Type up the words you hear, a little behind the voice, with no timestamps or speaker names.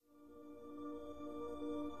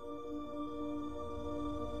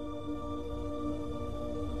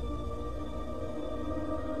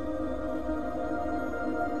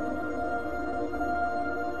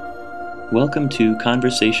Welcome to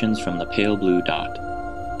Conversations from the Pale Blue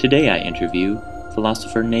Dot. Today I interview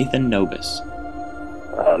philosopher Nathan Nobis.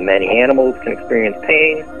 Many animals can experience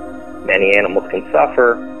pain. Many animals can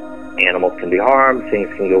suffer. Animals can be harmed. Things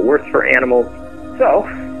can go worse for animals. So,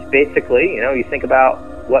 basically, you think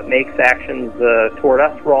about what makes actions toward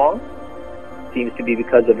us wrong. Seems to be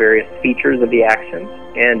because of various features of the actions.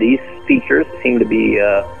 And these features seem to be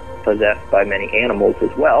possessed by many animals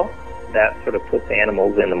as well. That sort of puts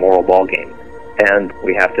animals in the moral ballgame. And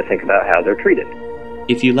we have to think about how they're treated.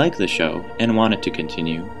 If you like the show and want it to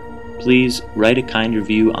continue, please write a kind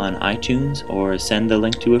review on iTunes or send the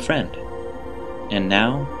link to a friend. And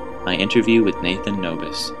now, my interview with Nathan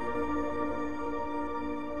Nobis.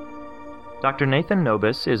 Dr. Nathan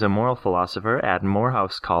Nobis is a moral philosopher at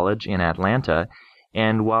Morehouse College in Atlanta,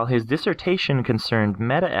 and while his dissertation concerned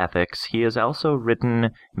metaethics, he has also written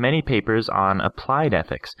many papers on applied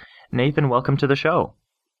ethics. Nathan, welcome to the show.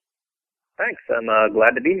 Thanks. I'm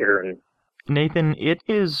glad to be here. Nathan, it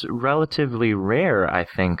is relatively rare, I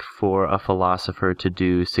think, for a philosopher to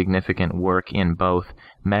do significant work in both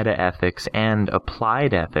metaethics and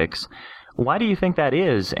applied ethics. Why do you think that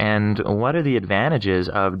is, and what are the advantages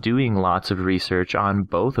of doing lots of research on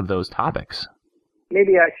both of those topics?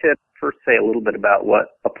 Maybe I should first say a little bit about what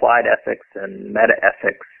applied ethics and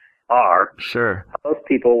metaethics are. Sure. Most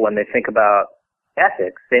people, when they think about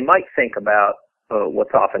ethics, they might think about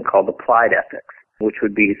what's often called applied ethics, which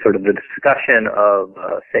would be sort of the discussion of,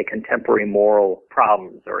 say, contemporary moral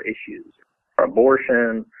problems or issues.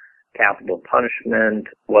 Abortion, capital punishment,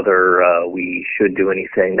 whether we should do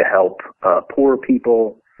anything to help poor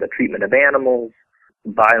people, the treatment of animals,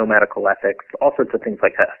 biomedical ethics, all sorts of things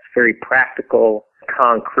like that. Very practical,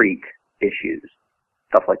 concrete issues,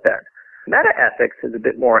 stuff like that. Metaethics is a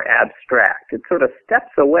bit more abstract. It sort of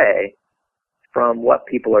steps away from what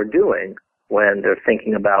people are doing when they're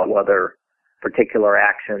thinking about whether particular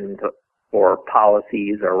actions or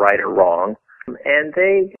policies are right or wrong. And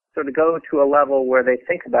they sort of go to a level where they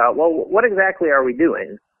think about, well, what exactly are we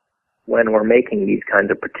doing when we're making these kinds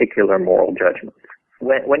of particular moral judgments?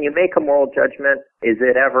 When you make a moral judgment, is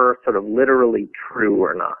it ever sort of literally true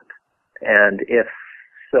or not? And if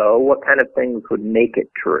so, what kind of things would make it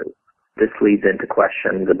true? This leads into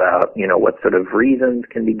questions about, what sort of reasons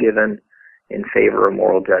can be given in favor of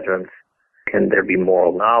moral judgments. Can there be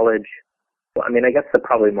moral knowledge? Well, I guess the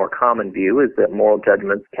probably more common view is that moral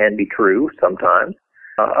judgments can be true sometimes.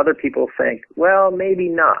 Other people think, well, maybe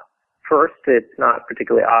not. First, it's not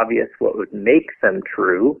particularly obvious what would make them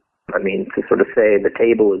true. To sort of say the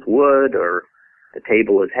table is wood or the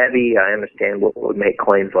table is heavy, I understand what would make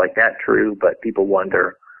claims like that true, but people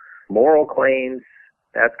wonder, moral claims,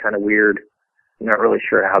 that's kind of weird. I'm not really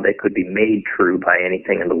sure how they could be made true by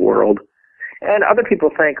anything in the world. And other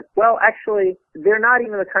people think, well, actually, they're not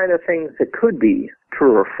even the kind of things that could be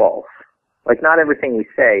true or false. Like, not everything we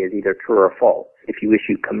say is either true or false. If you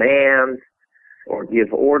issue commands or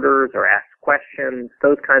give orders or ask questions,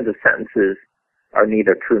 those kinds of sentences are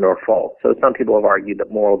neither true nor false. So some people have argued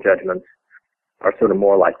that moral judgments are sort of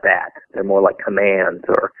more like that. They're more like commands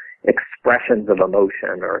or expressions of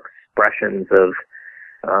emotion or expressions of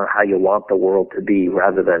how you want the world to be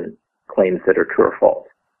rather than claims that are true or false.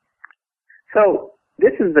 So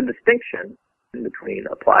this is the distinction between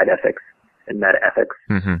applied ethics and metaethics.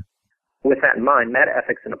 Mm-hmm. With that in mind,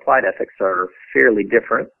 metaethics and applied ethics are fairly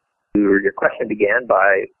different. Your question began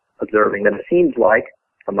by observing that it seems like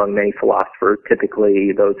among many philosophers,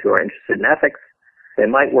 typically those who are interested in ethics, they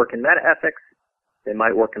might work in metaethics, they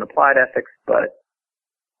might work in applied ethics, but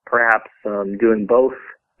perhaps doing both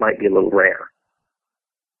might be a little rare.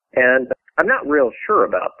 And I'm not real sure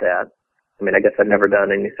about that. I guess I've never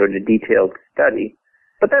done any sort of detailed study,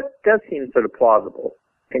 but that does seem sort of plausible.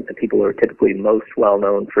 I think the people who are typically most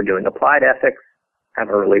well-known for doing applied ethics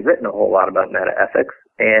haven't really written a whole lot about metaethics,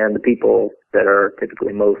 and the people that are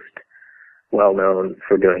typically most well-known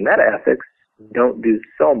for doing metaethics don't do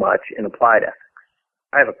so much in applied ethics.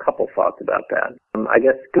 I have a couple thoughts about that. I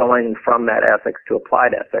guess going from metaethics to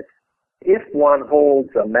applied ethics, if one holds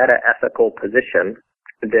a metaethical position,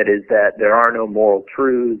 that is that there are no moral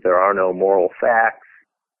truths, there are no moral facts,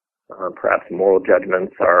 perhaps moral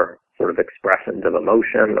judgments are sort of expressions of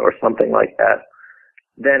emotion or something like that,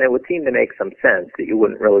 then it would seem to make some sense that you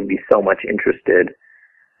wouldn't really be so much interested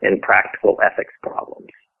in practical ethics problems.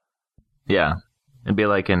 Yeah, it'd be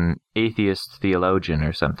like an atheist theologian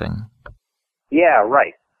or something. Yeah,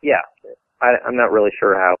 right. Yeah. I'm not really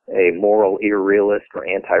sure how a moral irrealist or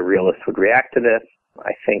anti-realist would react to this.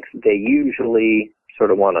 I think they usually sort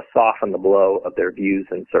of want to soften the blow of their views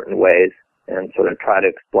in certain ways and sort of try to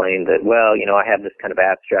explain that, well, I have this kind of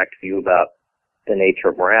abstract view about the nature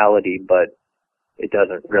of morality, but it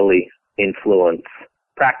doesn't really influence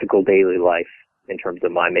practical daily life in terms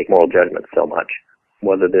of my make moral judgments so much.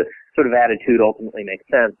 Whether this sort of attitude ultimately makes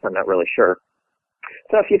sense, I'm not really sure.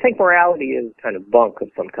 So if you think morality is kind of bunk of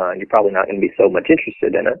some kind, you're probably not going to be so much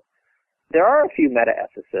interested in it. There are a few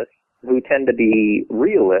meta-ethicists who tend to be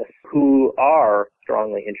realists who are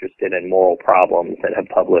strongly interested in moral problems and have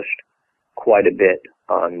published quite a bit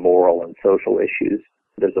on moral and social issues.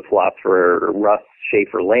 There's a philosopher, Russ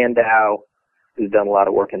Schaefer Landau, who's done a lot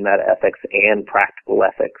of work in meta-ethics and practical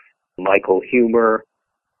ethics. Michael Huemer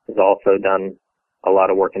has also done a lot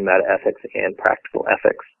of work in meta-ethics and practical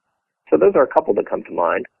ethics. So those are a couple that come to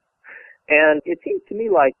mind. And it seems to me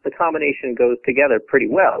like the combination goes together pretty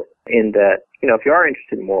well in that, if you are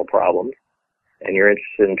interested in moral problems and you're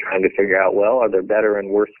interested in trying to figure out, well, are there better and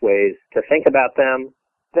worse ways to think about them,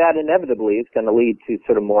 that inevitably is going to lead to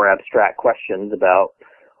sort of more abstract questions about,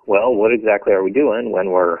 well, what exactly are we doing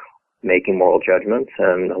when we're making moral judgments,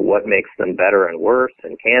 and what makes them better and worse,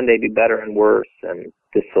 and can they be better and worse? And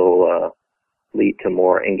this will lead to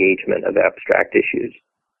more engagement of abstract issues.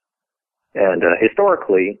 And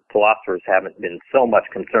historically, philosophers haven't been so much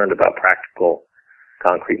concerned about practical,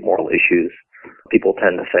 concrete moral issues. People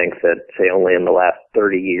tend to think that, say, only in the last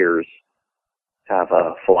 30 years have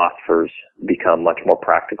philosophers become much more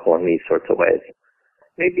practical in these sorts of ways.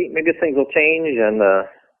 Maybe things will change, and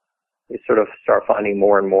you sort of start finding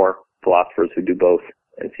more and more philosophers who do both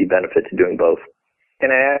and see benefit to doing both.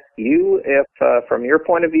 Can I ask you if, from your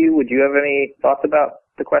point of view, would you have any thoughts about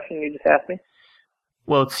the question you just asked me?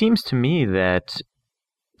 Well, it seems to me that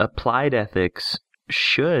applied ethics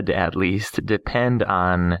should at least depend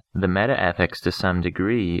on the meta-ethics to some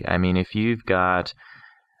degree. I mean, if you've got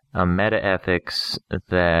a meta-ethics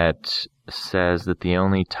that says that the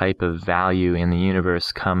only type of value in the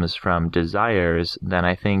universe comes from desires, then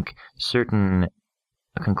I think certain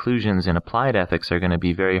conclusions in applied ethics are going to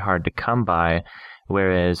be very hard to come by.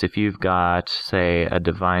 Whereas if you've got, say, a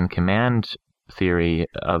divine command theory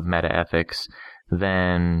of meta-ethics,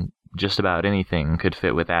 then just about anything could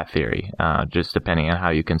fit with that theory, just depending on how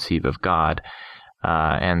you conceive of God.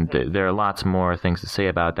 And there are lots more things to say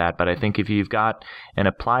about that, but I think if you've got an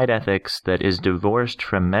applied ethics that is divorced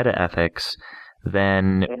from meta-ethics,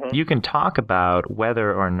 then you can talk about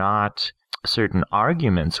whether or not certain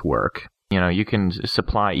arguments work. You can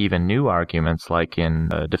supply even new arguments, like in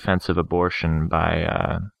Defense of Abortion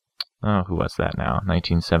by, who was that now?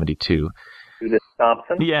 1972. Judith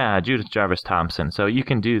Thompson? Yeah, Judith Jarvis Thompson. So you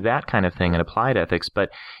can do that kind of thing in applied ethics, but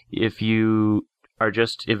if you are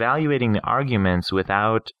just evaluating the arguments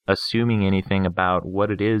without assuming anything about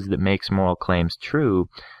what it is that makes moral claims true,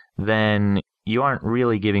 then you aren't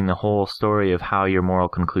really giving the whole story of how your moral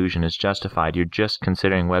conclusion is justified. You're just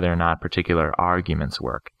considering whether or not particular arguments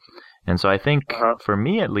work. And so I think, for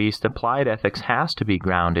me at least, applied ethics has to be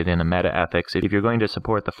grounded in a meta-ethics if you're going to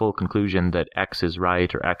support the full conclusion that X is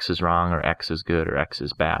right, or X is wrong, or X is good, or X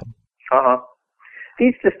is bad.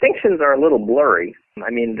 These distinctions are a little blurry. I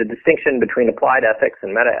mean, the distinction between applied ethics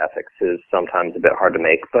and meta-ethics is sometimes a bit hard to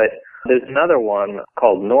make, but there's another one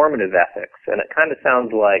called normative ethics, and it kind of sounds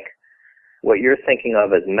like what you're thinking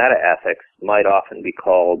of as meta-ethics might often be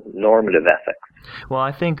called normative ethics. Well,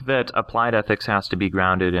 I think that applied ethics has to be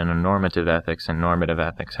grounded in a normative ethics, and normative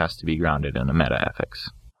ethics has to be grounded in a meta-ethics.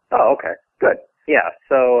 Oh, okay. Good. Yeah,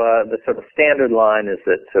 so the sort of standard line is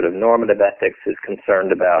that sort of normative ethics is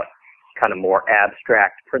concerned about kind of more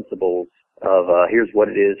abstract principles of here's what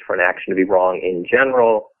it is for an action to be wrong in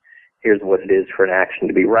general, here's what it is for an action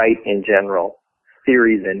to be right in general.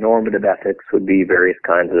 Theories in normative ethics would be various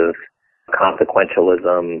kinds of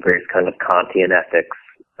consequentialism, various kinds of Kantian ethics,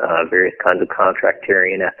 various kinds of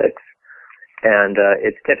contractarian ethics. And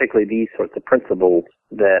it's typically these sorts of principles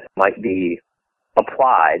that might be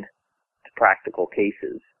applied to practical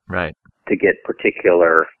cases, right, to get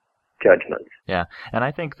particular judgments. Yeah, and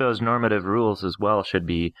I think those normative rules as well should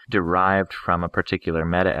be derived from a particular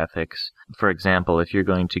meta-ethics. For example, if you're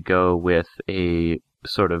going to go with a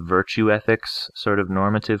sort of virtue ethics sort of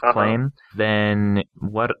normative claim, then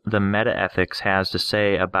what the meta-ethics has to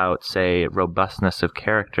say about, say, robustness of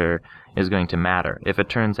character is going to matter. If it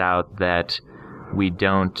turns out that we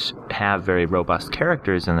don't have very robust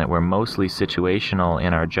characters and that we're mostly situational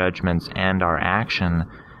in our judgments and our action,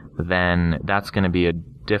 then that's going to be a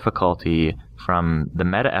difficulty from the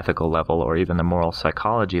meta-ethical level or even the moral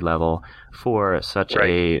psychology level for such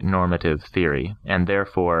a normative theory, and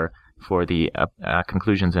therefore for the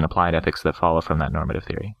conclusions in applied ethics that follow from that normative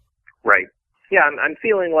theory. Right. Yeah, I'm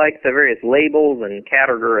feeling like the various labels and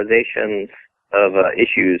categorizations of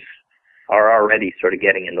issues are already sort of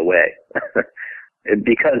getting in the way.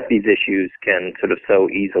 because these issues can sort of so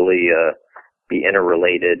easily be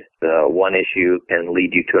interrelated. One issue can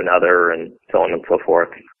lead you to another, and so on and so forth.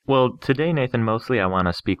 Well, today, Nathan, mostly I want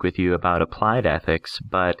to speak with you about applied ethics,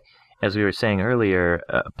 but as we were saying earlier,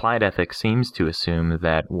 applied ethics seems to assume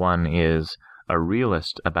that one is a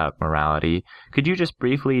realist about morality. Could you just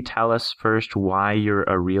briefly tell us first why you're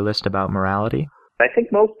a realist about morality? I think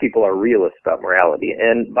most people are realists about morality,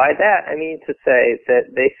 and by that I mean to say that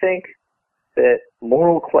they think that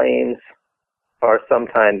moral claims are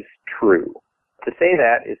sometimes true. To say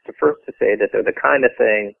that is to first to say that they're the kind of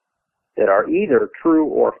thing that are either true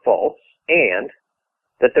or false, and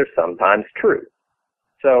that they're sometimes true.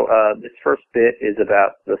 So this first bit is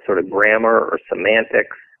about the sort of grammar or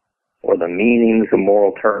semantics or the meanings of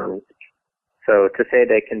moral terms. So to say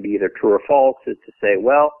they can be either true or false is to say,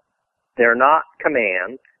 well, they're not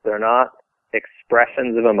commands, they're not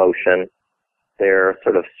expressions of emotion, they're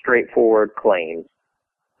sort of straightforward claims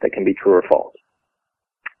that can be true or false.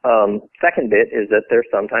 Second bit is that they're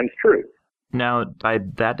sometimes true. Now, by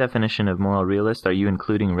that definition of moral realist, are you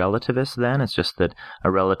including relativists then? It's just that a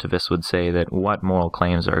relativist would say that what moral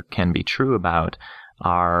claims can be true about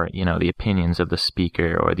are, the opinions of the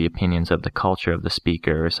speaker or the opinions of the culture of the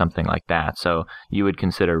speaker or something like that. So you would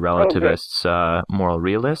consider relativists moral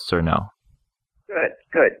realists or no?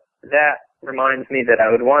 Good. That reminds me that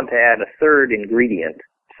I would want to add a third ingredient.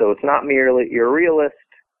 So it's not merely you're a realist,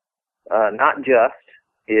 not just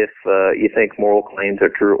if you think moral claims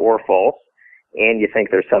are true or false, and you think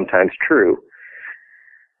they're sometimes true.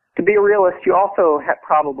 To be a realist, you also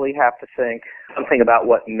probably have to think something about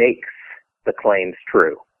what makes the claims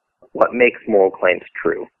true, what makes moral claims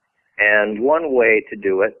true. And one way to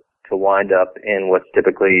do it, to wind up in what's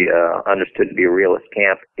typically understood to be a realist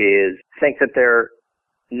camp, is think that they're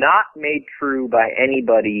not made true by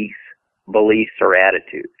anybody's beliefs or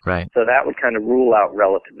attitudes. Right. So that would kind of rule out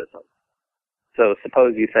relativism. So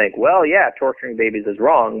suppose you think, well, yeah, torturing babies is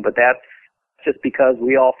wrong, but that's just because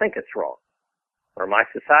we all think it's wrong, or my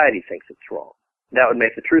society thinks it's wrong. That would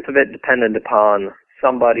make the truth of it dependent upon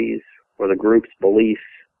somebody's or the group's beliefs,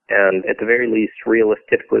 and at the very least, realists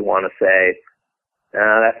typically want to say,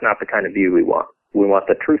 that's not the kind of view we want. We want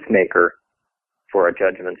the truth maker for our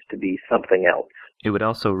judgments to be something else. It would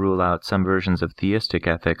also rule out some versions of theistic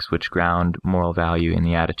ethics which ground moral value in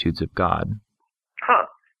the attitudes of God. Huh.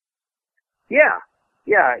 Yeah,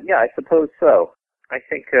 I suppose so. I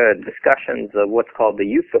think discussions of what's called the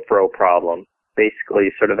Euthyphro problem, basically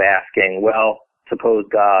sort of asking, well, suppose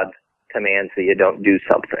God commands that you don't do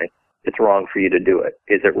something. It's wrong for you to do it.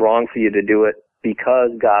 Is it wrong for you to do it because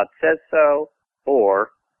God says so, or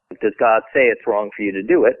does God say it's wrong for you to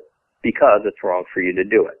do it because it's wrong for you to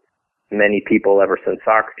do it? Many people ever since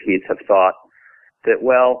Socrates have thought that,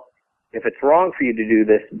 well, if it's wrong for you to do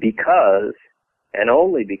this because, and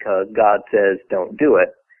only because God says don't do it,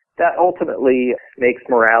 that ultimately makes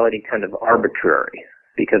morality kind of arbitrary,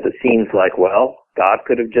 because it seems like, well, God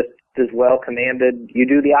could have just as well commanded you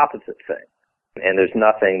do the opposite thing. And there's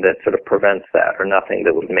nothing that sort of prevents that, or nothing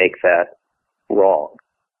that would make that wrong.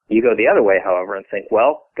 You go the other way, however, and think,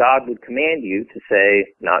 well, God would command you to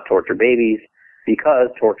say not torture babies because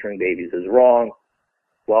torturing babies is wrong.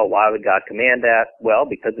 Well, why would God command that? Well,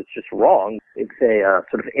 because it's just wrong. It's a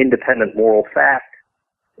sort of independent moral fact,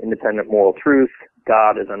 independent moral truth.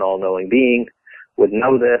 God is an all-knowing being, would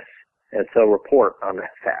know this, and so report on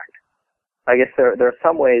that fact. I guess there are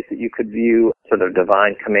some ways that you could view sort of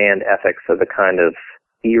divine command ethics as a kind of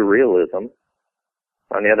irrealism.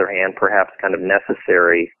 On the other hand, perhaps kind of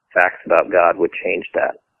necessary facts about God would change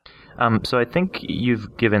that. So I think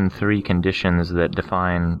you've given 3 conditions that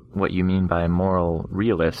define what you mean by a moral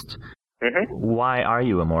realist. Mm-hmm. Why are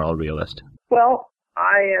you a moral realist? Well,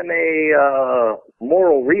 I am a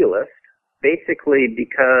moral realist basically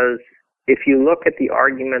because if you look at the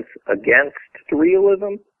arguments against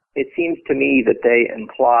realism, it seems to me that they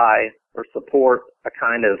imply or support a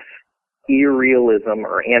kind of irrealism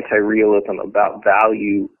or anti-realism about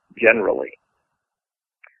value generally.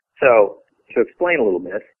 So, to explain a little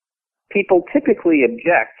bit, people typically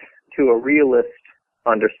object to a realist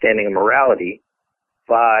understanding of morality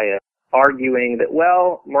by arguing that,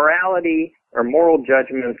 well, morality or moral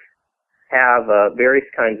judgments have various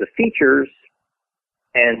kinds of features,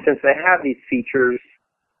 and since they have these features,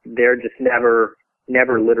 they're just never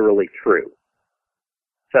literally true.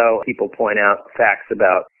 So people point out facts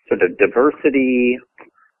about sort of diversity.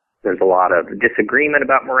 There's a lot of disagreement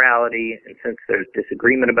about morality, and since there's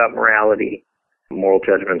disagreement about morality, moral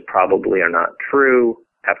judgments probably are not true.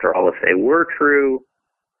 After all, if they were true,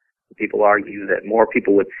 people argue that more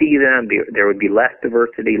people would see them, there would be less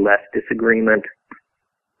diversity, less disagreement,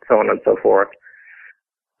 so on and so forth.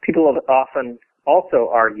 People have often also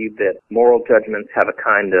argued that moral judgments have a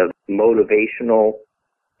kind of motivational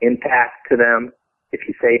impact to them. If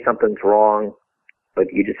you say something's wrong,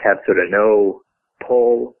 but you just have sort of no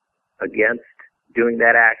pull against doing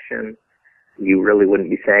that action, you really wouldn't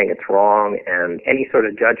be saying it's wrong. And any sort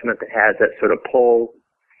of judgment that has that sort of pull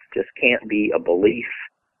just can't be a belief.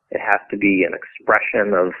 It has to be an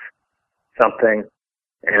expression of something.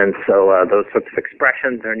 And so those sorts of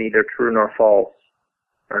expressions are neither true nor false,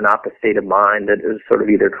 or not the state of mind that is sort of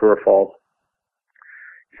either true or false.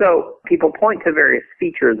 So people point to various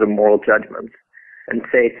features of moral judgments and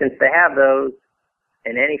say, since they have those,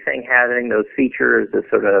 and anything having those features is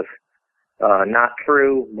sort of not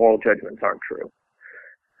true, moral judgments aren't true.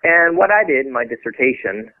 And what I did in my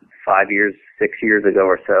dissertation 6 years ago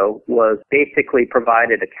or so, was basically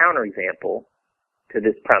provided a counterexample to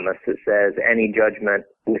this premise that says any judgment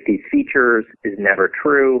with these features is never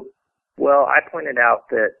true. Well, I pointed out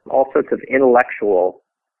that all sorts of intellectual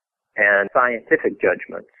and scientific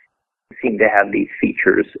judgments seem to have these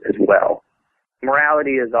features as well.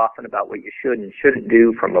 Morality is often about what you should and shouldn't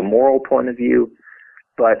do from a moral point of view,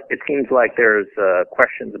 but it seems like there's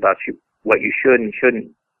questions about what you should and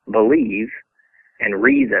shouldn't believe and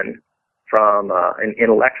reason from an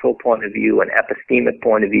intellectual point of view, an epistemic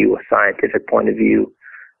point of view, a scientific point of view.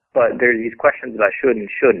 But there's these questions about should and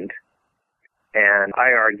shouldn't. And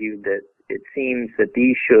I argued that it seems that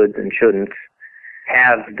these shoulds and shouldn'ts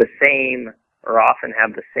have the same, or often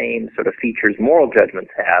have the same sort of features moral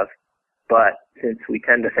judgments have. But since we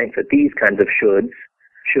tend to think that these kinds of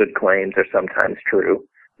should claims are sometimes true,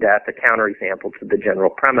 that's a counterexample to the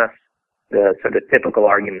general premise. The sort of typical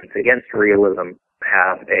arguments against realism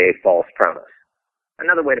have a false premise.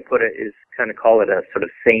 Another way to put it is kind of call it a sort of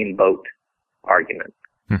same boat argument.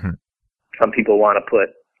 Mm-hmm. Some people want to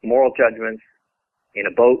put moral judgments in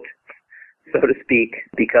a boat, so to speak,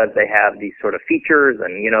 because they have these sort of features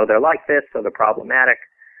and, they're like this, so they're problematic.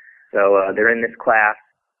 So they're in this class.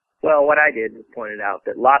 Well, what I did was pointed out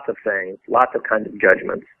that lots of things, lots of kinds of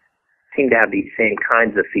judgments seem to have these same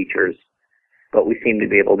kinds of features, but we seem to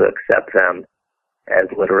be able to accept them as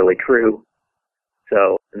literally true.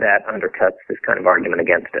 So that undercuts this kind of argument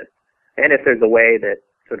against it. And if there's a way that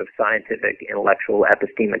sort of scientific, intellectual,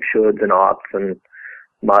 epistemic shoulds and oughts and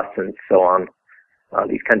musts and so on,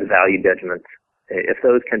 these kinds of value judgments, if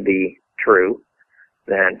those can be true,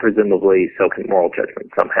 then presumably so can moral judgment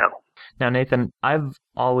somehow. Now, Nathan, I've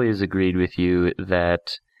always agreed with you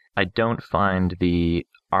that I don't find the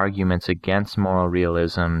arguments against moral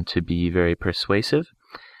realism to be very persuasive.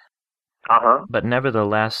 But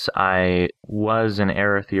nevertheless, I was an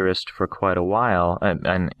error theorist for quite a while,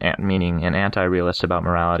 meaning an anti-realist about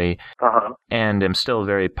morality, and am still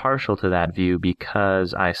very partial to that view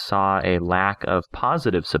because I saw a lack of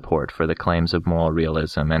positive support for the claims of moral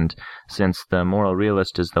realism. And since the moral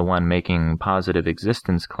realist is the one making positive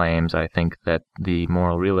existence claims, I think that the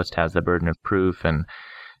moral realist has the burden of proof, and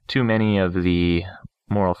too many of the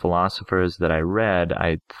moral philosophers that I read,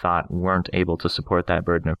 I thought weren't able to support that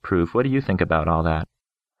burden of proof. What do you think about all that?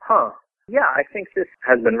 Yeah, I think this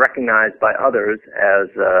has been recognized by others as,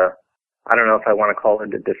 I don't know if I want to call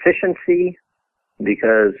it a deficiency,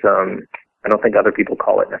 because I don't think other people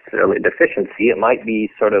call it necessarily a deficiency. It might be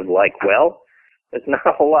sort of like, well, there's not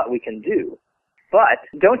a whole lot we can do. But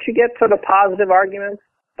don't you get sort of positive arguments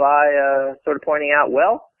by sort of pointing out,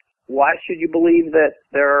 well, why should you believe that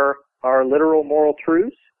there are literal moral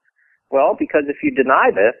truths? Well, because if you deny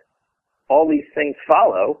this, all these things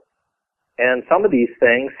follow, and some of these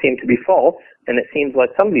things seem to be false, and it seems like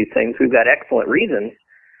some of these things we've got excellent reasons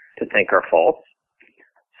to think are false.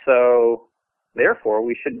 So, therefore,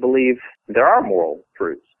 we should believe there are moral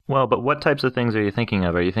truths. Well, but what types of things are you thinking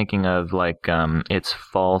of? Are you thinking of, like, it's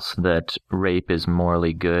false that rape is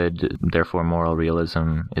morally good, therefore moral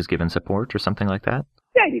realism is given support, or something like that?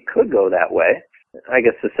 Yeah, you could go that way. I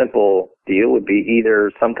guess the simple deal would be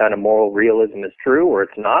either some kind of moral realism is true or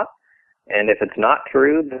it's not. And if it's not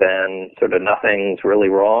true, then sort of nothing's really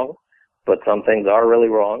wrong, but some things are really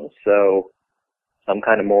wrong. So some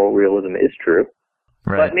kind of moral realism is true.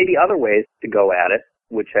 Right. But maybe other ways to go at it,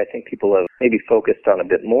 which I think people have maybe focused on a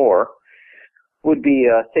bit more, would be,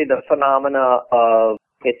 say, the phenomena of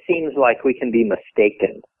it seems like we can be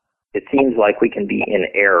mistaken. It seems like we can be in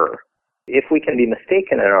error. If we can be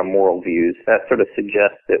mistaken in our moral views, that sort of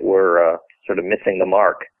suggests that we're sort of missing the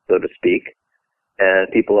mark, so to speak. And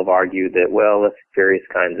people have argued that, well, if various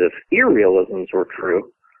kinds of irrealisms were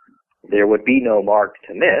true, there would be no mark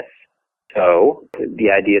to miss. So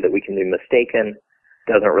the idea that we can be mistaken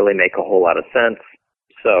doesn't really make a whole lot of sense.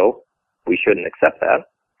 So we shouldn't accept that.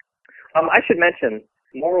 I should mention,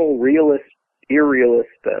 moral realist irrealist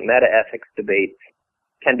meta-ethics debates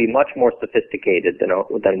can be much more sophisticated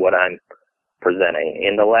than what I'm presenting.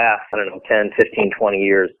 In the last, 10, 15, 20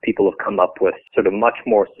 years, people have come up with sort of much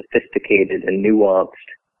more sophisticated and nuanced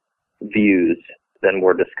views than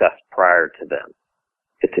were discussed prior to them.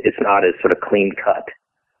 It's not as sort of clean-cut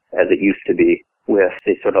as it used to be with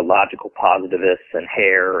the sort of logical positivists and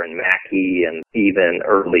Hare and Mackey and even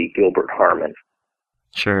early Gilbert Harman.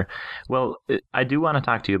 Sure. Well, I do want to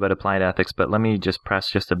talk to you about applied ethics, but let me just press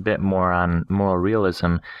just a bit more on moral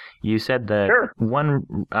realism. You said that Sure. One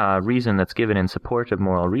reason that's given in support of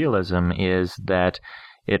moral realism is that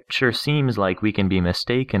it sure seems like we can be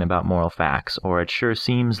mistaken about moral facts, or it sure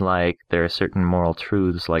seems like there are certain moral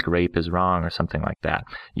truths like rape is wrong or something like that.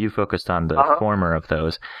 You focused on the former of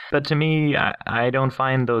those. But to me, I don't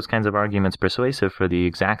find those kinds of arguments persuasive for the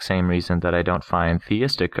exact same reason that I don't find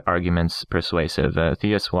theistic arguments persuasive.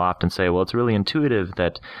 Theists will often say, well, it's really intuitive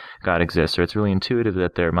that God exists, or it's really intuitive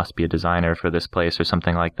that there must be a designer for this place or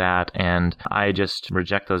something like that. And I just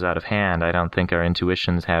reject those out of hand. I don't think our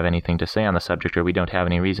intuitions have anything to say on the subject, or we don't have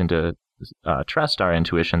any reason to trust our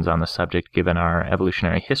intuitions on the subject given our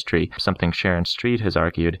evolutionary history, something Sharon Street has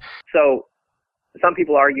argued. So some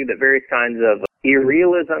people argue that various kinds of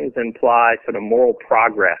irrealisms imply sort of moral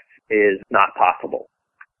progress is not possible.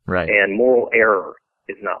 Right. And moral error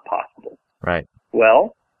is not possible. Right.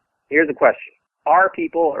 Well, here's a question. Are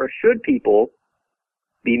people, or should people,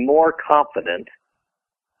 be more confident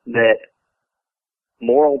that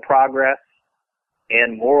moral progress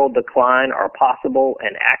and moral decline are possible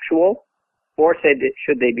and actual, or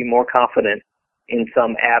should they be more confident in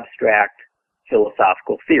some abstract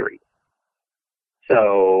philosophical theory?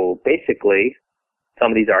 So basically,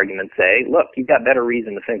 some of these arguments say, look, you've got better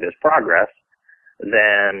reason to think there's progress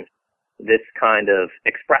than this kind of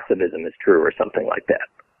expressivism is true or something like that.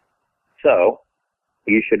 So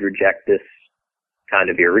you should reject this kind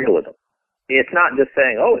of irrealism. It's not just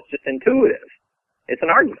saying, oh, it's just intuitive. It's an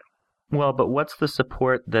argument. Well, but what's the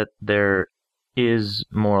support that there is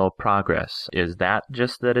moral progress? Is that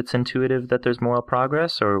just that it's intuitive that there's moral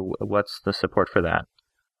progress, or what's the support for that?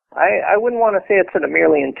 I wouldn't want to say it's sort of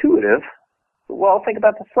merely intuitive. Well, think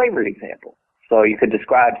about the slavery example. So you could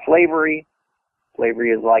describe slavery. Slavery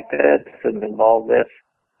is like this, it involves this,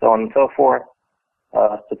 so on and so forth.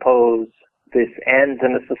 Suppose this ends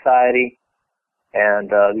in a society,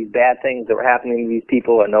 and these bad things that were happening to these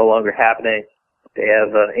people are no longer happening. They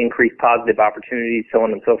have increased positive opportunities, so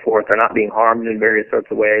on and so forth. They're not being harmed in various sorts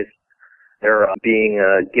of ways. They're being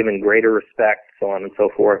given greater respect, so on and so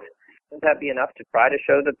forth. Wouldn't that be enough to try to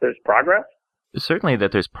show that there's progress? Certainly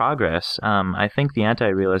that there's progress. I think the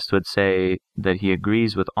anti-realist would say that he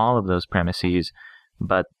agrees with all of those premises,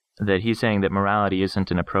 but that he's saying that morality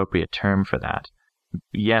isn't an appropriate term for that.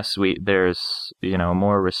 Yes, there's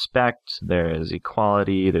more respect, there's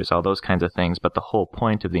equality, there's all those kinds of things, but the whole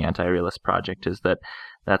point of the anti-realist project is that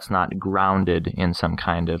that's not grounded in some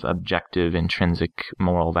kind of objective, intrinsic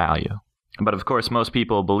moral value. But of course, most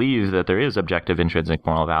people believe that there is objective, intrinsic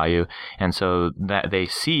moral value, and so that they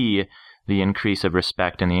see the increase of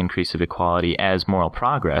respect and the increase of equality as moral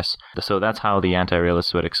progress. So that's how the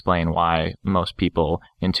anti-realists would explain why most people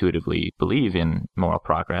intuitively believe in moral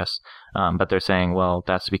progress. But they're saying, well,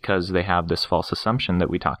 that's because they have this false assumption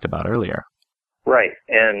that we talked about earlier. Right.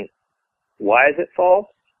 And why is it false?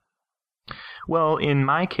 Well, in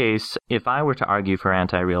my case, if I were to argue for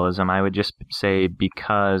anti-realism, I would just say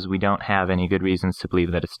because we don't have any good reasons to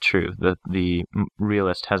believe that it's true. The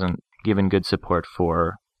realist hasn't given good support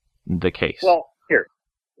for the case. Well, here,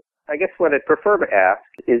 I guess what I'd prefer to ask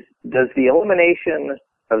is, does the elimination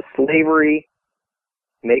of slavery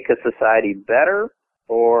make a society better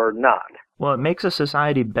or not? Well, it makes a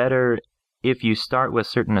society better if you start with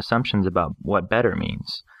certain assumptions about what better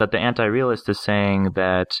means. But the anti-realist is saying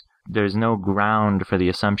that there's no ground for the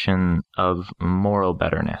assumption of moral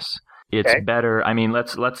betterness. It's better. I mean,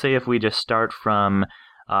 let's say if we just start from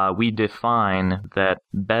we define that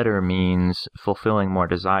better means fulfilling more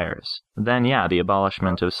desires. Then, yeah, the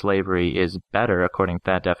abolishment of slavery is better according to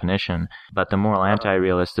that definition. But the moral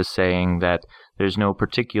anti-realist is saying that there's no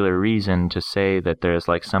particular reason to say that there's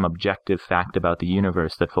like some objective fact about the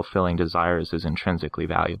universe that fulfilling desires is intrinsically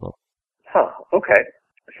valuable. Okay.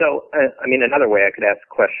 So, another way I could ask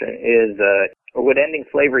the question is, would ending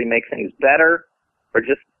slavery make things better or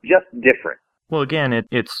just different? Well, again,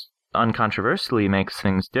 it's uncontroversially makes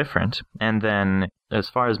things different. And then as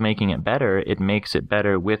far as making it better, it makes it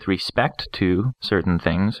better with respect to certain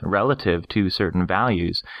things, relative to certain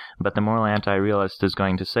values. But the moral anti-realist is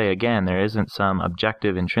going to say, again, there isn't some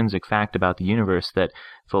objective intrinsic fact about the universe that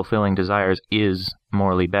fulfilling desires is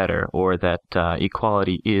morally better, or that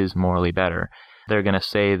equality is morally better. They're going to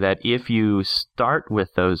say that if you start with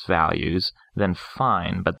those values, then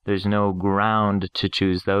fine, but there's no ground to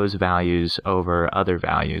choose those values over other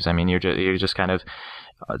values. I mean, you're just kind of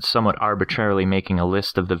somewhat arbitrarily making a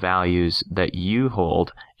list of the values that you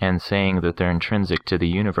hold and saying that they're intrinsic to the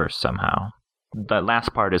universe somehow. That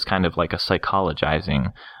last part is kind of like a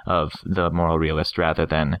psychologizing of the moral realist rather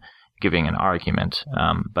than giving an argument.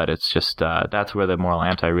 But it's just, that's where the moral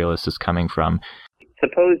anti-realist is coming from.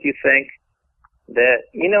 Suppose you think that,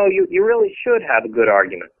 you really should have a good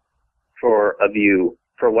argument for a view,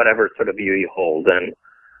 for whatever sort of view you hold. And,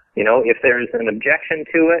 if there's an objection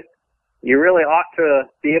to it, you really ought to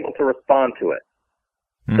be able to respond to it.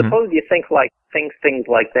 Mm-hmm. Suppose you think things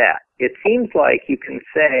like that. It seems like you can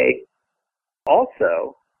say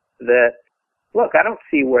also that, look, I don't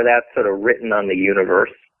see where that's sort of written on the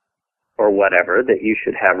universe or whatever, that you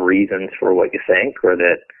should have reasons for what you think, or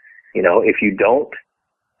that, if you don't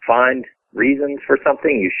find reasons for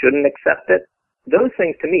something, you shouldn't accept it. Those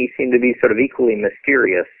things to me seem to be sort of equally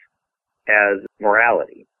mysterious as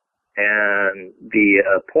morality. And the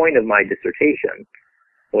point of my dissertation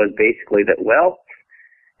was basically that, well,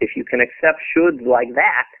 if you can accept shoulds like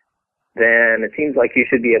that, then it seems like you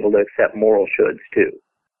should be able to accept moral shoulds too.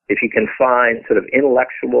 If you can find sort of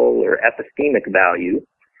intellectual or epistemic value,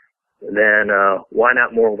 then why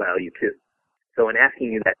not moral value too? So in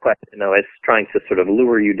asking you that question, I was trying to sort of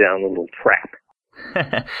lure you down a little trap.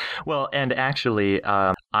 Well, and actually,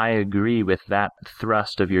 I agree with that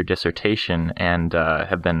thrust of your dissertation, and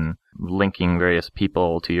have been linking various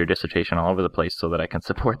people to your dissertation all over the place so that I can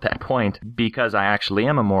support that point, because I actually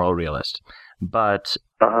am a moral realist. But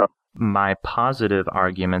my positive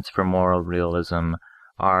arguments for moral realism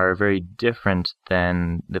are very different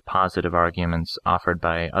than the positive arguments offered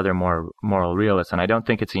by other moral realists. And I don't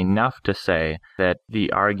think it's enough to say that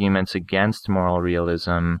the arguments against moral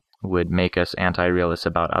realism would make us anti-realists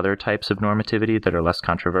about other types of normativity that are less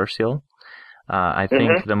controversial. I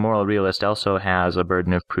think the moral realist also has a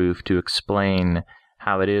burden of proof to explain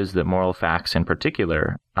how it is that moral facts in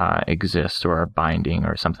particular exist or are binding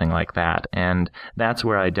or something like that. And that's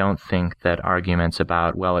where I don't think that arguments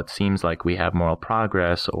about, well, it seems like we have moral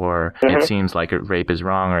progress, or it seems like rape is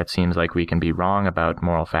wrong, or it seems like we can be wrong about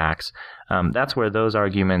moral facts, that's where those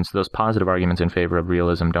arguments, those positive arguments in favor of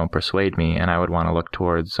realism don't persuade me, and I would want to look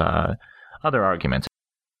towards other arguments.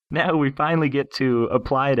 Now we finally get to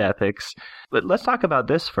applied ethics. But let's talk about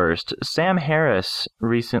this first. Sam Harris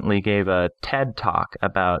recently gave a TED Talk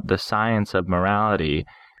about the science of morality.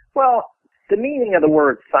 Well, the meaning of the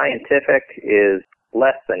word scientific is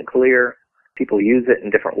less than clear. People use it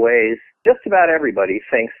in different ways. Just about everybody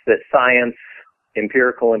thinks that science,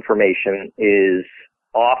 empirical information, is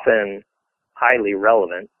often highly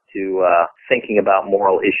relevant to thinking about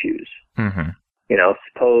moral issues. Mm-hmm.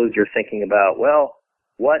 Suppose you're thinking about, well,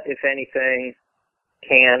 what, if anything,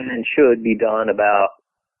 can and should be done about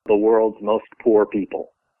the world's most poor people?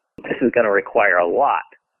 This is going to require a lot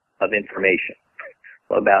of information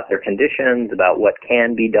about their conditions, about what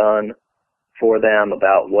can be done for them,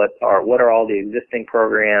 about what are all the existing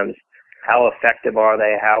programs, how effective are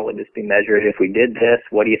they, how would this be measured if we did this,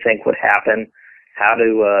 what do you think would happen, how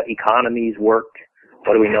do economies work,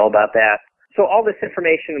 what do we know about that? So all this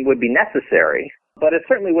information would be necessary, but it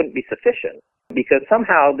certainly wouldn't be sufficient, because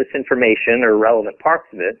somehow this information, or relevant parts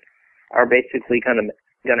of it, are basically kind of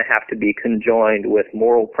going to have to be conjoined with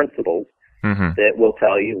moral principles that will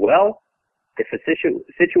tell you, well, if a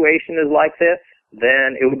situation is like this,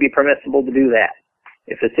 then it would be permissible to do that.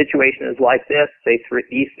 If the situation is like this, say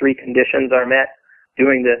these three conditions are met,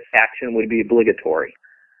 doing this action would be obligatory,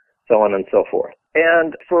 so on and so forth.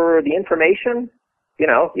 And for the information, you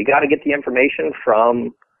got to get the information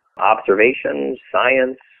from observations,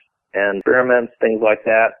 science, and experiments, things like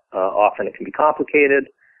that. Often it can be complicated.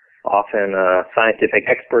 Often scientific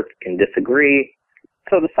experts can disagree.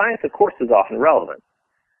 So the science, of course, is often relevant.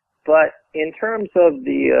 But in terms of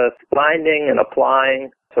the finding and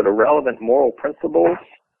applying sort of relevant moral principles,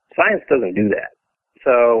 science doesn't do that.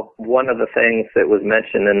 So one of the things that was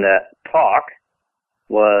mentioned in that talk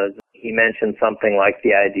was, he mentioned something like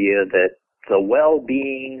the idea that the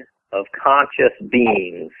well-being of conscious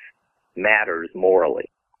beings matters morally.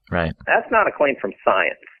 Right. That's not a claim from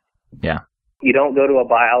science. Yeah. You don't go to a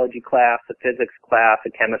biology class, a physics class,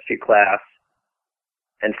 a chemistry class,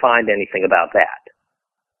 and find anything about that.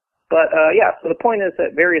 But so the point is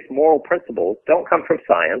that various moral principles don't come from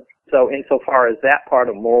science. So insofar as that part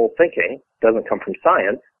of moral thinking doesn't come from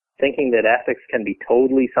science, thinking that ethics can be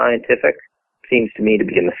totally scientific seems to me to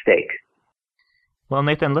be a mistake. Well,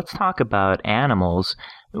 Nathan, let's talk about animals.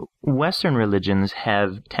 Western religions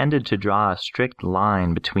have tended to draw a strict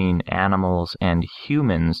line between animals and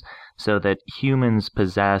humans so that humans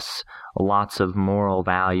possess lots of moral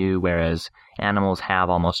value, whereas animals have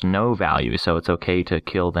almost no value, so it's okay to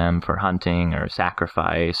kill them for hunting or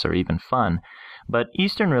sacrifice or even fun. But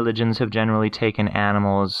Eastern religions have generally taken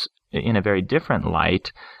animals in a very different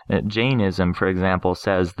light. Jainism, for example,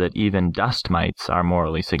 says that even dust mites are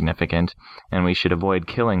morally significant, and we should avoid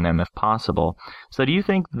killing them if possible. So do you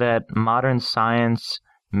think that modern science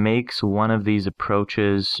makes one of these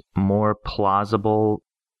approaches more plausible?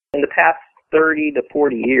 In the past 30 to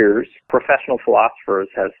 40 years, professional philosophers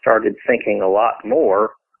have started thinking a lot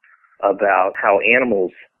more about how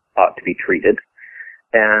animals ought to be treated.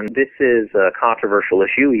 And this is a controversial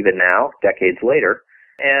issue even now, decades later.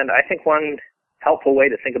 And I think one helpful way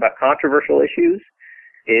to think about controversial issues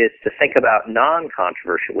is to think about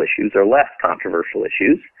non-controversial issues or less controversial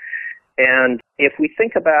issues. And if we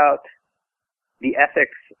think about the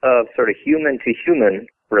ethics of sort of human-to-human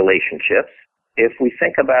relationships, if we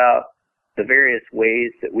think about the various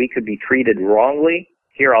ways that we could be treated wrongly,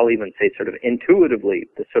 here I'll even say sort of intuitively,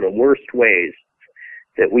 the sort of worst ways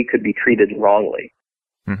that we could be treated wrongly.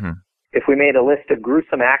 Mm-hmm. If we made a list of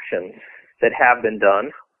gruesome actions that have been done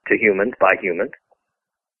to humans by humans,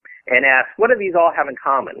 and ask, what do these all have in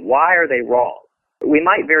common? Why are they wrong? We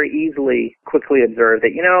might very easily quickly observe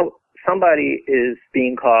that, somebody is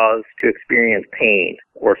being caused to experience pain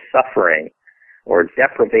or suffering or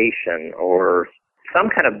deprivation or some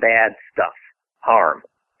kind of bad stuff, harm.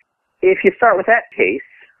 If you start with that case,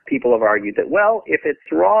 people have argued that, well, if it's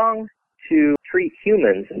wrong to treat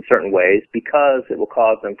humans in certain ways because it will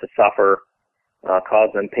cause them to suffer, cause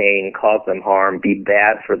them pain, cause them harm, be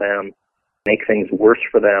bad for them, make things worse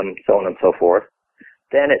for them, so on and so forth,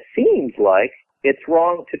 then it seems like it's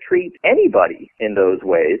wrong to treat anybody in those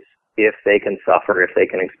ways if they can suffer, if they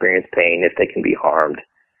can experience pain, if they can be harmed,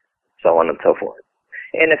 so on and so forth.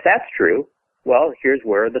 And if that's true, well, here's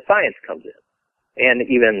where the science comes in, and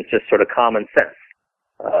even just sort of common sense.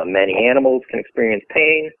 Many animals can experience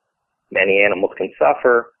pain, many animals can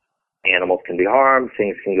suffer, animals can be harmed,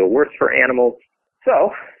 things can go worse for animals.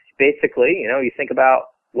 So, basically, you think about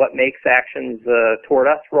what makes actions toward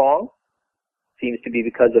us wrong. Seems to be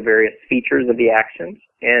because of various features of the actions,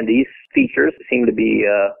 and these features seem to be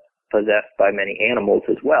possessed by many animals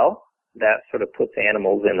as well. That sort of puts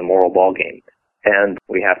animals in the moral ballgame, and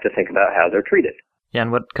we have to think about how they're treated. Yeah,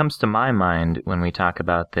 and what comes to my mind when we talk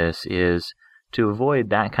about this is to avoid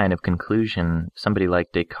that kind of conclusion, somebody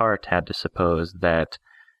like Descartes had to suppose that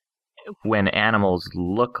when animals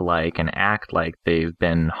look like and act like they've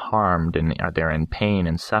been harmed and they're in pain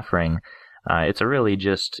and suffering, it's really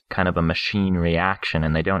just kind of a machine reaction,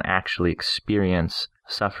 and they don't actually experience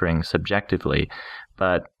suffering subjectively.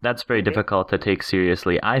 But that's very difficult to take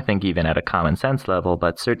seriously, I think, even at a common sense level,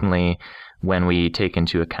 but certainly when we take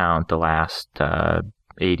into account the last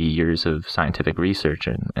 80 years of scientific research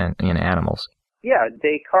in animals. Yeah,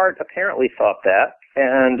 Descartes apparently thought that,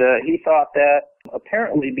 and he thought that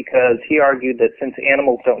apparently because he argued that since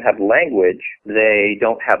animals don't have language, they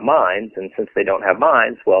don't have minds, and since they don't have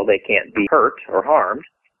minds, well, they can't be hurt or harmed.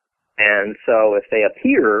 And so if they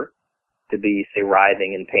appear to be, say,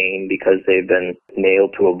 writhing in pain because they've been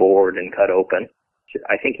nailed to a board and cut open,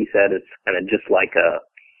 I think he said it's kind of just like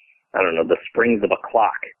the springs of a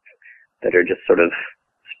clock that are just sort of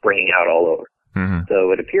springing out all over. Mm-hmm.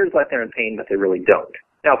 So it appears like they're in pain, but they really don't.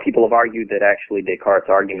 Now, people have argued that actually Descartes'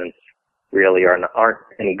 arguments really aren't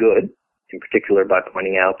any good, in particular by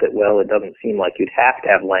pointing out that, well, it doesn't seem like you'd have to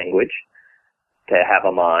have language to have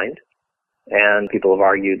a mind. And people have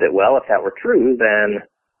argued that, well, if that were true, then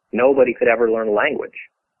nobody could ever learn language.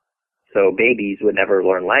 So babies would never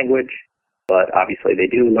learn language, but obviously they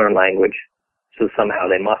do learn language, so somehow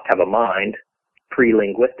they must have a mind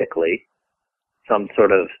pre-linguistically.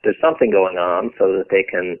 There's something going on so that they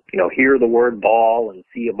can, hear the word ball and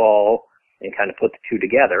see a ball and kind of put the two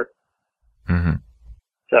together. Mm-hmm.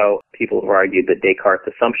 So people have argued that Descartes'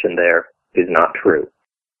 assumption there is not true.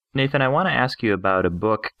 Nathan, I want to ask you about a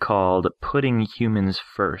book called Putting Humans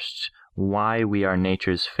First, Why We Are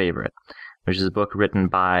Nature's Favorite, which is a book written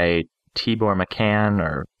by Tibor Machan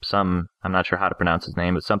I'm not sure how to pronounce his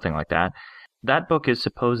name, but something like that. That book is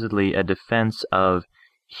supposedly a defense of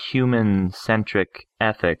human-centric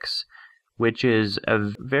ethics, which is a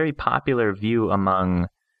very popular view among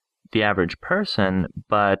the average person,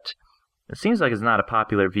 but It seems like it's not a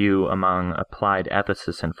popular view among applied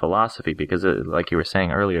ethicists in philosophy because, like you were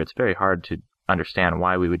saying earlier, it's very hard to understand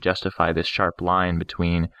why we would justify this sharp line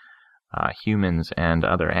between humans and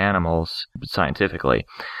other animals scientifically.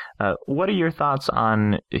 What are your thoughts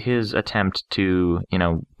on his attempt to,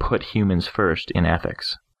 put humans first in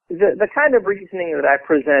ethics? The kind of reasoning that I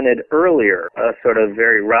presented earlier, a sort of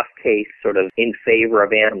very rough case, sort of in favor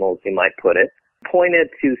of animals, you might put it, pointed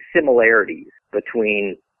to similarities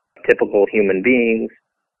between typical human beings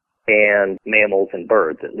and mammals and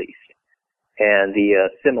birds, at least. And the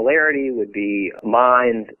similarity would be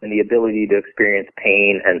mind and the ability to experience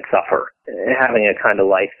pain and suffer, having a kind of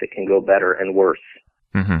life that can go better and worse.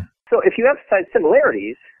 Mm-hmm. So if you emphasize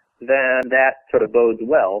similarities, then that sort of bodes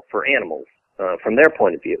well for animals from their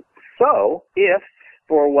point of view. So if,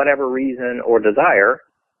 for whatever reason or desire,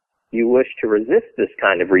 you wish to resist this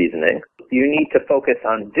kind of reasoning, you need to focus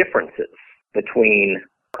on differences between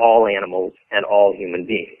all animals and all human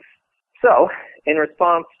beings. So, in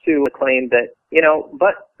response to a claim that,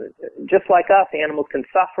 but just like us, animals can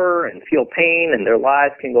suffer and feel pain and their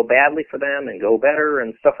lives can go badly for them and go better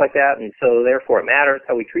and stuff like that, and so therefore it matters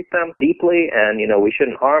how we treat them deeply, and, we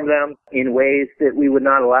shouldn't harm them in ways that we would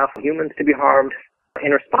not allow for humans to be harmed.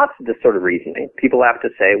 In response to this sort of reasoning, people have to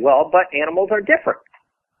say, well, but animals are different.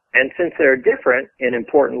 And since they're different in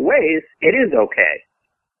important ways, it is okay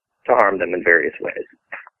to harm them in various ways.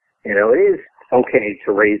 It is okay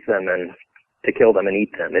to raise them and to kill them and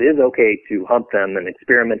eat them. It is okay to hunt them and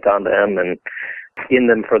experiment on them and skin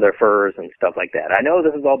them for their furs and stuff like that. I know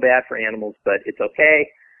this is all bad for animals, but it's okay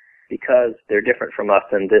because they're different from us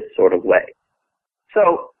in this sort of way.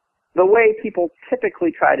 So the way people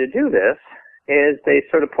typically try to do this is they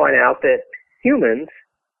sort of point out that humans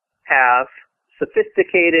have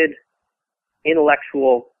sophisticated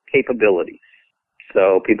intellectual capabilities.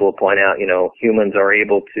 So people will point out, humans are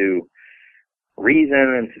able to reason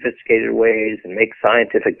in sophisticated ways and make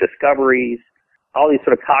scientific discoveries, all these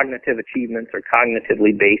sort of cognitive achievements or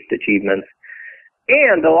cognitively based achievements.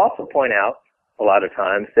 And they'll also point out a lot of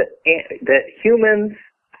times that humans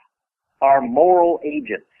are moral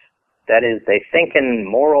agents. That is, they think in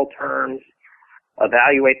moral terms,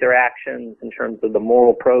 evaluate their actions in terms of the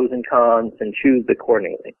moral pros and cons, and choose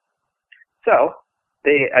accordingly. So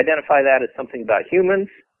they identify that as something about humans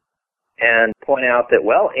and point out that,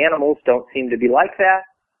 well, animals don't seem to be like that,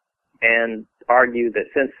 and argue that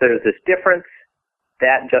since there's this difference,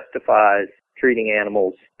 that justifies treating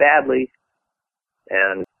animals badly,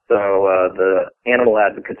 and so the animal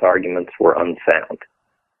advocates' arguments were unsound.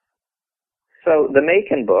 So the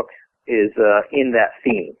Macon book is in that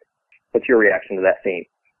theme. What's your reaction to that theme?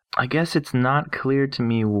 I guess it's not clear to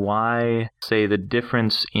me why, say, the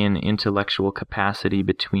difference in intellectual capacity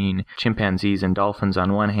between chimpanzees and dolphins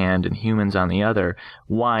on one hand and humans on the other,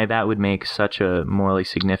 why that would make such a morally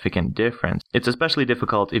significant difference. It's especially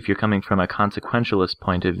difficult if you're coming from a consequentialist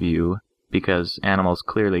point of view, because animals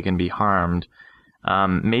clearly can be harmed.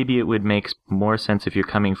 Maybe it would make more sense if you're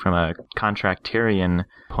coming from a contractarian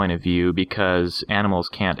point of view, because animals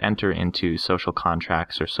can't enter into social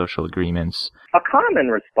contracts or social agreements. A common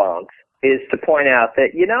response is to point out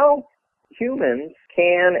that, humans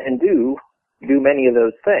can and do many of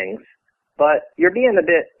those things, but you're being a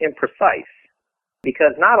bit imprecise,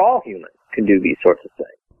 because not all humans can do these sorts of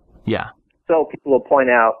things. Yeah. So people will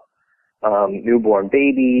point out newborn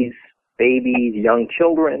babies, young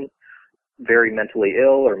children, very mentally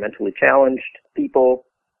ill or mentally challenged people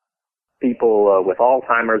with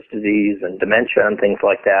Alzheimer's disease and dementia and things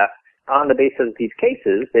like that. On the basis of these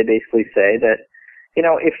cases, they basically say that,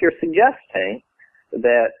 if you're suggesting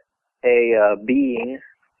that a being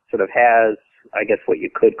sort of has, I guess what you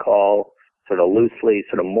could call sort of loosely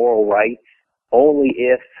sort of moral rights, only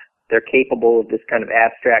if they're capable of this kind of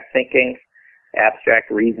abstract thinking, abstract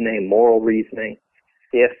reasoning, moral reasoning,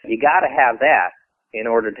 if you got to have that in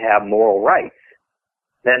order to have moral rights,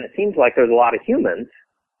 then it seems like there's a lot of humans,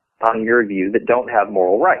 on your view, that don't have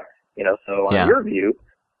moral rights. So on your view,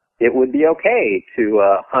 it would be okay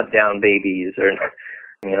to hunt down babies or,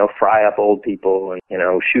 fry up old people and,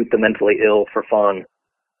 shoot the mentally ill for fun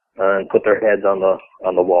and put their heads on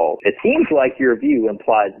the wall. It seems like your view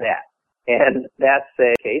implies that. And that's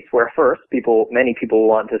a case where first, many people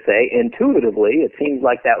want to say, intuitively, it seems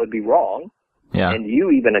like that would be wrong. Yeah. And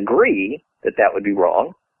you even agree that would be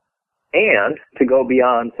wrong. And to go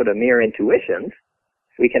beyond sort of mere intuitions,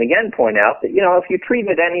 we can again point out that, if you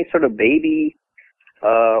treated any sort of baby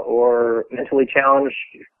or mentally challenged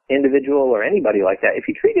individual or anybody like that, if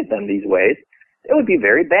you treated them these ways, it would be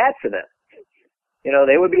very bad for them.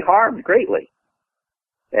 They would be harmed greatly.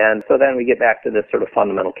 And so then we get back to this sort of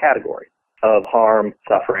fundamental category. of harm,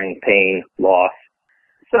 suffering, pain, loss.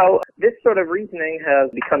 So this sort of reasoning has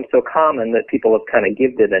become so common that people have kind of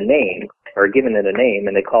given it a name,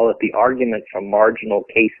 and they call it the argument from marginal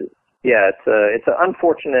cases. Yeah, it's an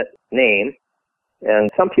unfortunate name, and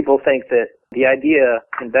some people think that the idea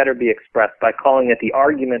can better be expressed by calling it the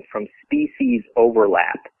argument from species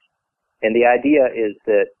overlap. And the idea is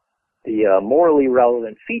that the morally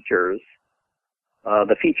relevant features,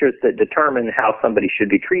 the features that determine how somebody should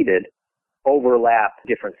be treated, overlap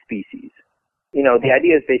different species. The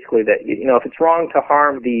idea is basically that, if it's wrong to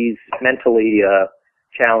harm these mentally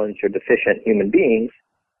challenged or deficient human beings,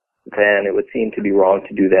 then it would seem to be wrong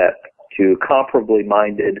to do that to comparably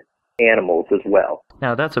minded animals as well.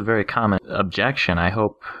 Now, that's a very common objection. I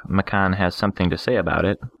hope McCann has something to say about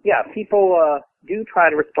it. Yeah, people do try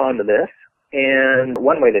to respond to this, and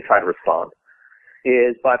one way they try to respond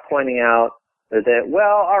is by pointing out that,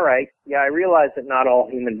 well, all right, yeah, I realize that not all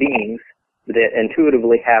human beings that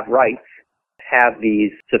intuitively have rights have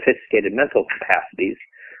these sophisticated mental capacities,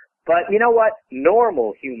 but you know what?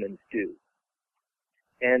 Normal humans do.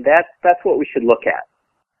 And that's what we should look at,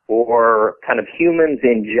 or kind of humans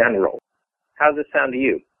in general. How does this sound to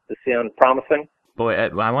you? Does this sound promising? Boy,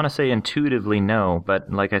 I want to say intuitively no,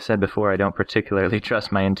 but like I said before, I don't particularly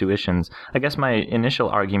trust my intuitions. I guess my initial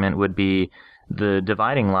argument would be the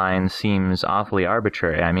dividing line seems awfully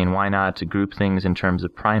arbitrary. I mean, why not group things in terms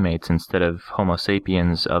of primates instead of Homo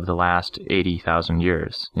sapiens of the last 80,000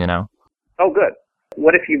 years, Oh, good.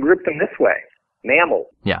 What if you group them this way? Mammals.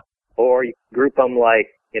 Yeah. Or you group them like,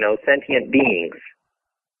 sentient beings.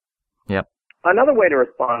 Yep. Another way to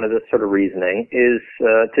respond to this sort of reasoning is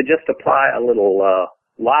to just apply a little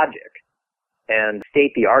logic and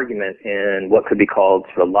state the argument in what could be called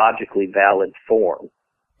sort of logically valid form.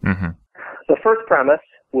 Mm-hmm. The first premise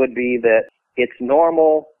would be that it's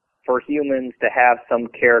normal for humans to have some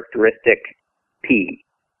characteristic P,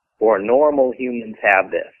 or normal humans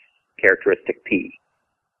have this characteristic P.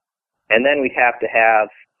 And then we'd have to have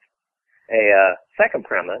a second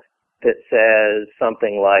premise that says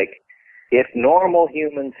something like, if normal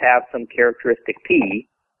humans have some characteristic P,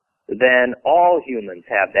 then all humans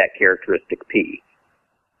have that characteristic P.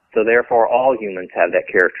 So therefore, all humans have that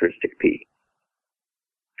characteristic P.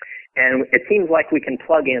 And it seems like we can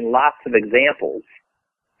plug in lots of examples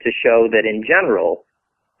to show that in general,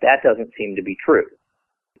 that doesn't seem to be true.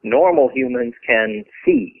 Normal humans can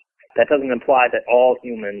see. That doesn't imply that all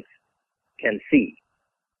humans can see.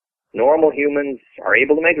 Normal humans are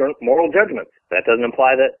able to make moral judgments. That doesn't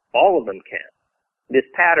imply that all of them can. This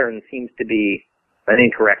pattern seems to be an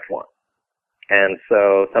incorrect one. And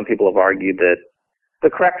so some people have argued that the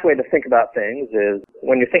correct way to think about things is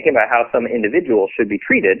when you're thinking about how some individual should be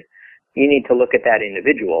treated, you need to look at that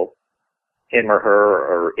individual, him or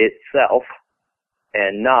her or itself,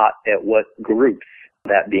 and not at what groups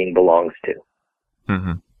that being belongs to.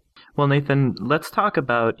 Mm-hmm. Well, Nathan, let's talk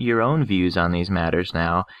about your own views on these matters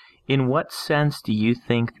now. In what sense do you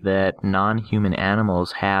think that non-human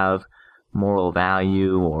animals have moral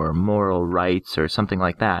value or moral rights or something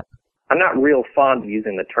like that? I'm not real fond of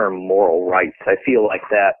using the term moral rights. I feel like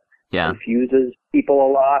that confuses people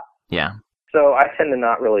a lot. Yeah. So I tend to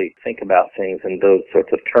not really think about things in those sorts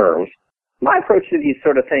of terms. My approach to these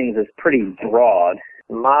sort of things is pretty broad.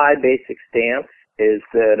 My basic stance is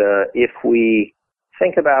that if we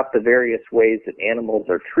think about the various ways that animals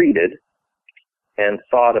are treated and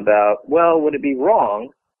thought about, well, would it be wrong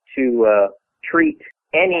to treat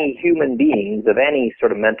any human beings of any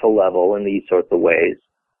sort of mental level in these sorts of ways?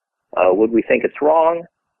 Would we think it's wrong?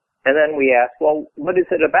 And then we ask, well, what is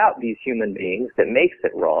it about these human beings that makes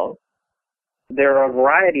it wrong? There are a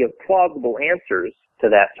variety of plausible answers to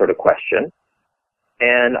that sort of question.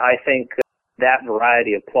 And I think that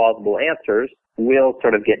variety of plausible answers will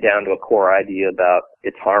sort of get down to a core idea about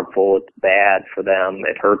it's harmful, it's bad for them,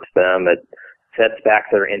 it hurts them, it sets back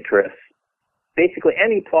their interests. Basically,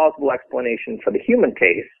 any plausible explanation for the human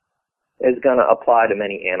case is going to apply to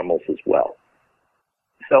many animals as well.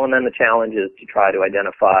 So, and then the challenge is to try to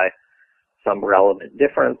identify some relevant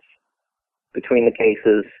difference between the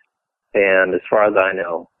cases. And as far as I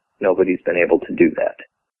know, nobody's been able to do that.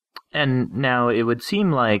 And now it would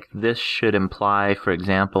seem like this should imply, for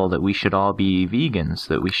example, that we should all be vegans,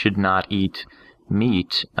 that we should not eat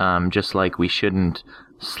meat, just like we shouldn't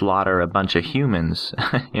slaughter a bunch of humans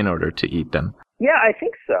in order to eat them. Yeah, I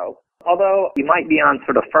think so. Although you might be on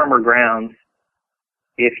sort of firmer grounds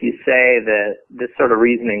if you say that this sort of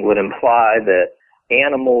reasoning would imply that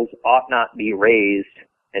animals ought not be raised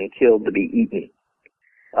and killed to be eaten.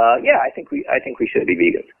 Yeah, I think we should be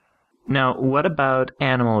vegans. Now, what about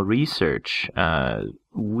animal research?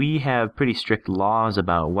 we have pretty strict laws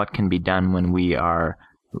about what can be done when we are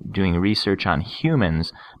doing research on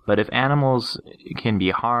humans, but if animals can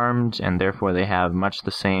be harmed and therefore they have much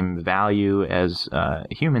the same value as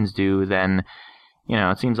humans do, then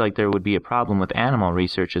it seems like there would be a problem with animal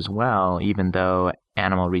research as well, even though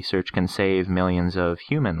animal research can save millions of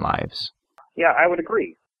human lives. Yeah, I would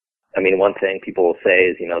agree. I mean, one thing people will say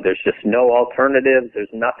is, there's just no alternatives. There's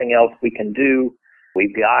nothing else we can do.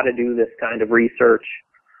 We've got to do this kind of research.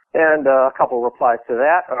 And a couple replies to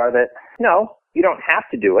that are that, no, you don't have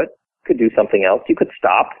to do it. You could do something else. You could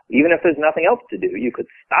stop. Even if there's nothing else to do, you could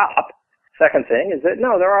stop. Second thing is that,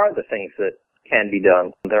 no, there are other things that can be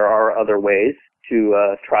done. There are other ways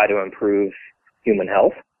to try to improve human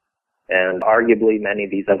health. And arguably, many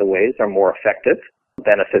of these other ways are more effective,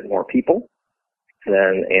 benefit more people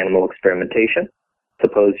than animal experimentation.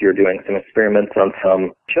 Suppose you're doing some experiments on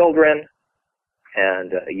some children,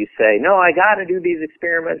 and you say, no, I got to do these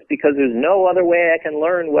experiments because there's no other way I can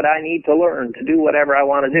learn what I need to learn to do whatever I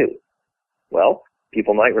want to do. Well,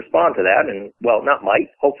 people might respond to that, and, well, not might,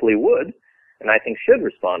 hopefully would, and I think should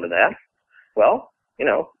respond to that. Well,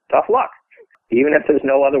 tough luck. Even if there's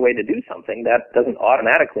no other way to do something, that doesn't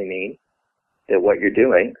automatically mean that what you're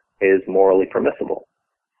doing is morally permissible.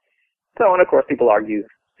 So, and of course, people argue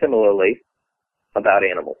similarly about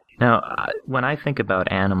animals. Now, when I think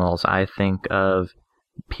about animals, I think of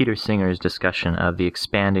Peter Singer's discussion of the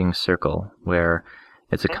expanding circle, where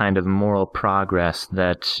it's a kind of moral progress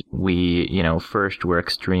that we, first were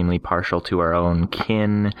extremely partial to our own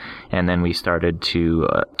kin, and then we started to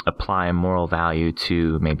apply moral value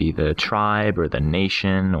to maybe the tribe or the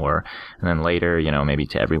nation, and then later, maybe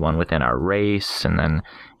to everyone within our race, and then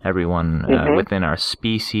everyone within our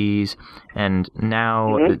species. And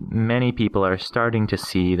now many people are starting to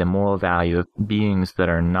see the moral value of beings that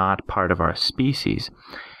are not part of our species.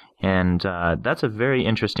 And that's a very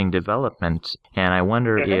interesting development. And I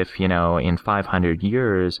wonder if, in 500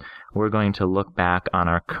 years, we're going to look back on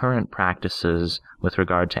our current practices with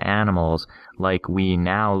regard to animals like we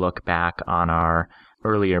now look back on our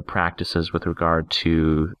earlier practices with regard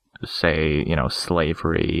to, say,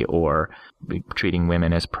 slavery or treating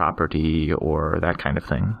women as property or that kind of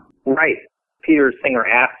thing. Right. Peter Singer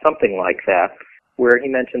asked something like that, where he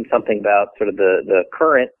mentioned something about sort of the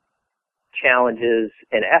current challenges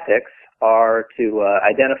in ethics are to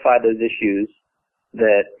identify those issues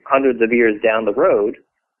that hundreds of years down the road,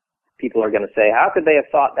 people are going to say, how could they have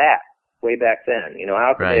thought that way back then?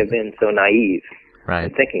 How could they have been so naive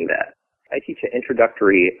in thinking that? I teach an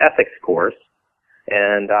introductory ethics course,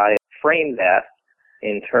 and I frame that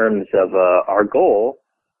in terms of our goal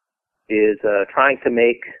is trying to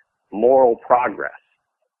make moral progress.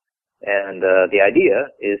 And the idea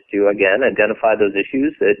is to, again, identify those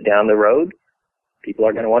issues that down the road, people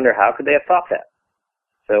are going to wonder, how could they have thought that?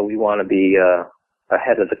 So we want to be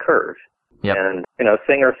ahead of the curve. Yep. And,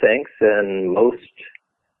 Singer thinks, and most,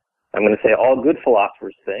 I'm going to say all good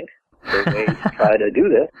philosophers think, the way to try to do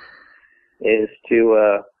this is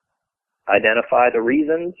to identify the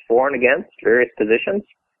reasons for and against various positions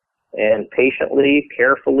and patiently,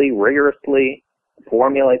 carefully, rigorously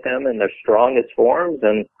formulate them in their strongest forms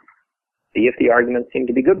and see if the arguments seem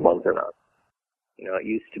to be good ones or not. It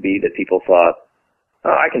used to be that people thought,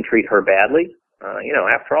 oh, I can treat her badly.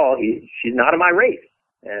 After all, she's not of my race.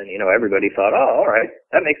 And, everybody thought, oh, all right,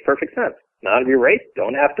 that makes perfect sense. Not of your race,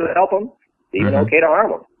 don't have to help them. It's even okay to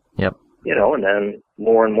harm them. Yep. And then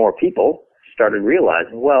more and more people started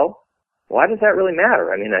realizing, well, why does that really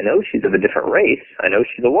matter? I mean, I know she's of a different race. I know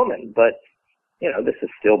she's a woman, but this is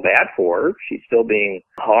still bad for her. She's still being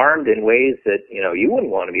harmed in ways that, you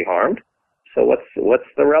wouldn't want to be harmed. So what's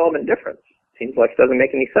the relevant difference? Seems like it doesn't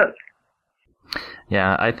make any sense.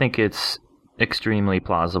 Yeah, I think it's extremely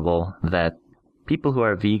plausible that people who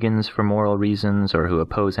are vegans for moral reasons or who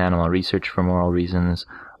oppose animal research for moral reasons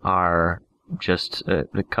are just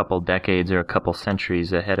a couple decades or a couple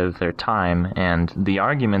centuries ahead of their time, and the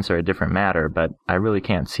arguments are a different matter, but I really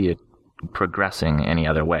can't see it progressing any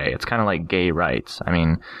other way. It's kind of like gay rights. I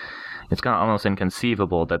mean, it's kind of almost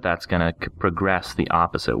inconceivable that that's going to progress the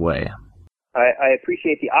opposite way. I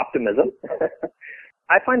appreciate the optimism.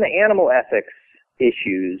 I find the animal ethics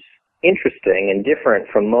issues interesting and different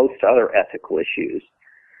from most other ethical issues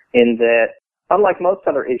in that, unlike most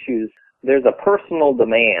other issues, there's a personal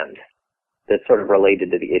demand that's sort of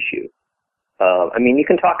related to the issue. You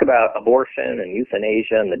can talk about abortion and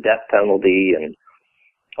euthanasia and the death penalty and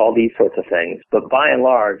all these sorts of things, but by and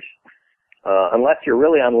large, unless you're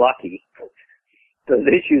really unlucky, those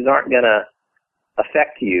issues aren't going to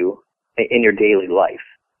affect you in your daily life.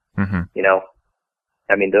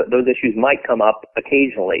 Those issues might come up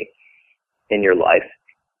occasionally in your life,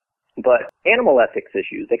 But animal ethics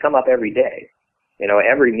issues, they come up every day,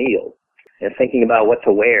 every meal, and thinking about what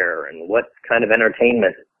to wear and what kind of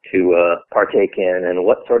entertainment to partake in and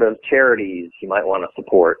what sort of charities you might want to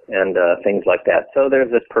support and things like that. So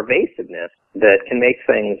there's this pervasiveness that can make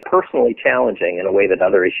things personally challenging in a way that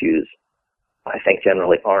other issues, I think,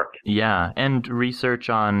 generally aren't. Yeah, and research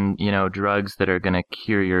on, drugs that are going to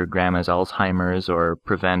cure your grandma's Alzheimer's or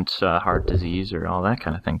prevent heart disease or all that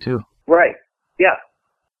kind of thing, too. Right, yeah.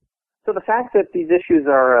 So the fact that these issues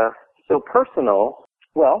are so personal,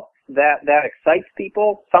 well, that excites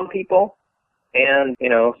people, some people, and,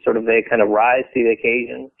 sort of they kind of rise to the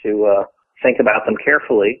occasion to think about them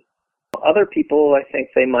carefully. Other people, I think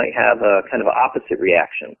they might have a kind of opposite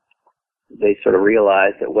reaction. They sort of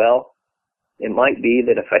realize that, well, it might be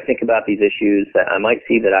that if I think about these issues, that I might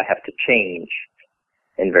see that I have to change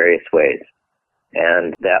in various ways.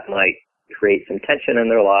 And that might create some tension in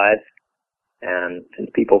their lives. And since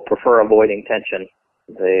people prefer avoiding tension,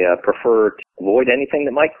 they prefer to avoid anything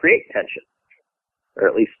that might create tension, or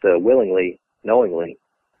at least willingly, knowingly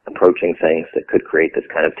approaching things that could create this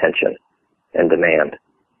kind of tension and demand.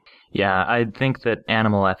 Yeah, I think that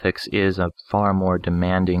animal ethics is a far more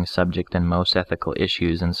demanding subject than most ethical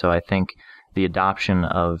issues, and so I think the adoption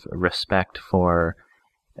of respect for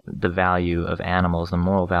the value of animals, the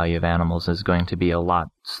moral value of animals, is going to be a lot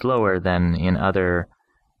slower than in other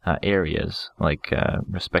areas, like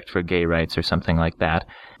respect for gay rights or something like that.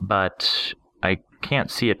 But I can't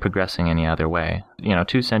see it progressing any other way.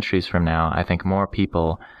 2 centuries from now, I think more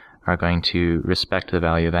people are going to respect the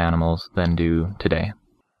value of animals than do today.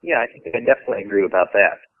 Yeah, I think I definitely agree about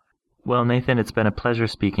that. Well, Nathan, it's been a pleasure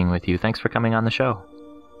speaking with you. Thanks for coming on the show.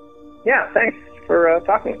 Yeah, thanks for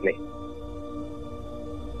talking with me.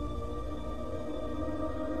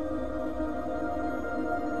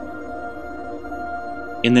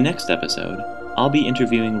 In the next episode, I'll be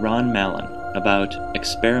interviewing Ron Mallon about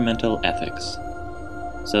experimental ethics.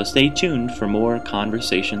 So stay tuned for more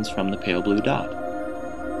conversations from the Pale Blue Dot.